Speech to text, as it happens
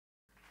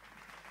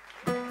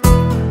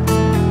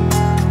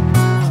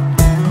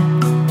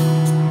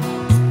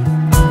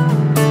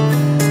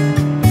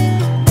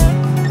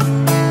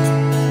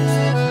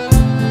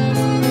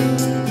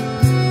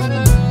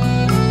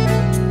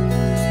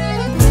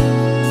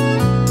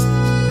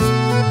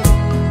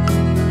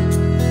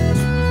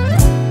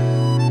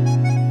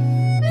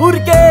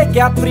que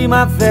a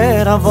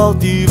primavera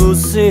volte e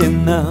você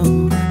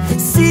não.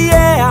 Se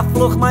é a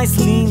flor mais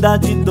linda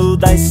de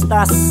toda a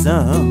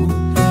estação.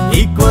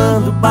 E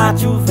quando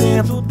bate o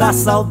vento da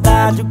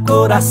saudade, o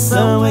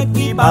coração é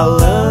que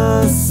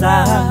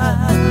balança.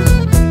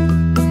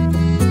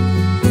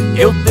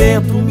 Eu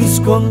tento me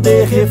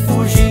esconder,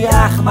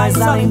 refugiar,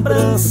 mas a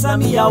lembrança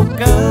me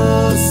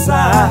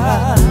alcança.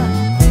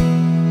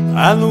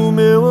 Tá no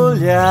meu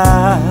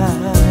olhar,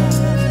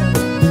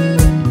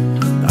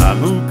 tá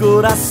no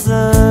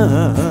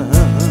coração,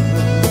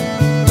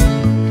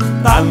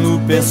 tá no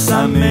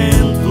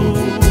pensamento,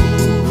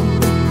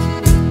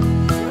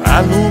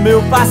 tá no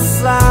meu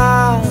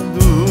passado,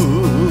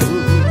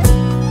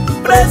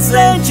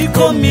 presente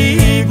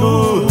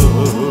comigo.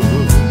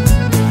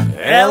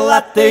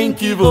 Ela tem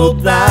que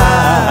voltar.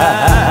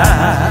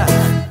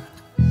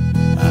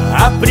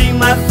 A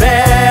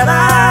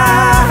primavera,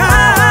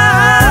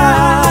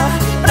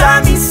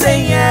 pra mim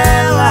sem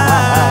ela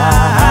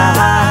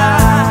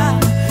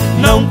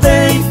não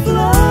tem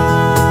flor.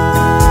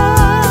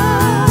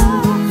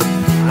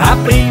 A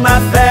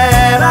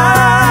primavera,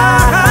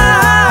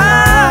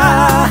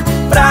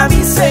 pra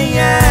mim sem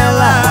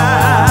ela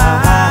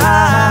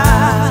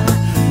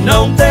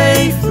não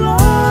tem flor.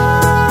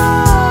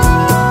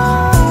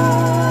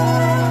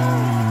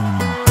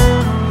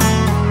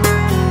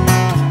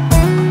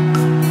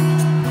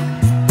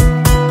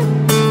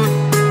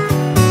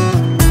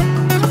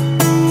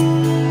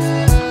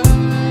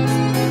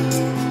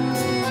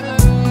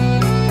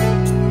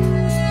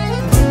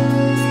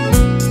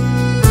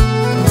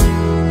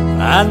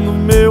 Tá no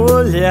meu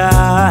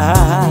olhar,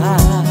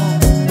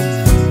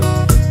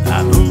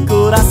 tá no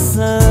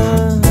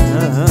coração,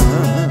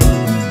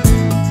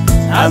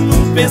 tá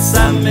no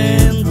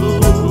pensamento,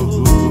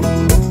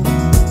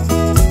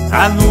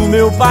 tá no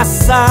meu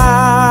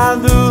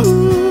passado,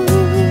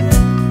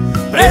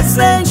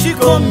 presente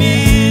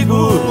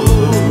comigo.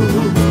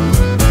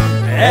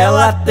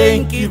 Ela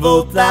tem que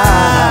voltar.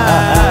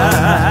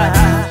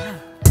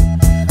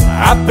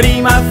 A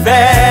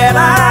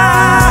primavera,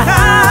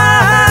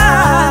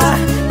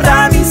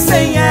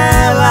 sem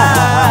ela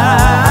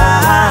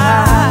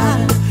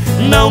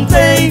não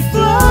tem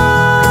flor.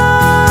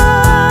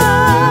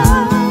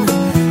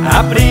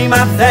 A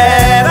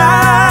primavera,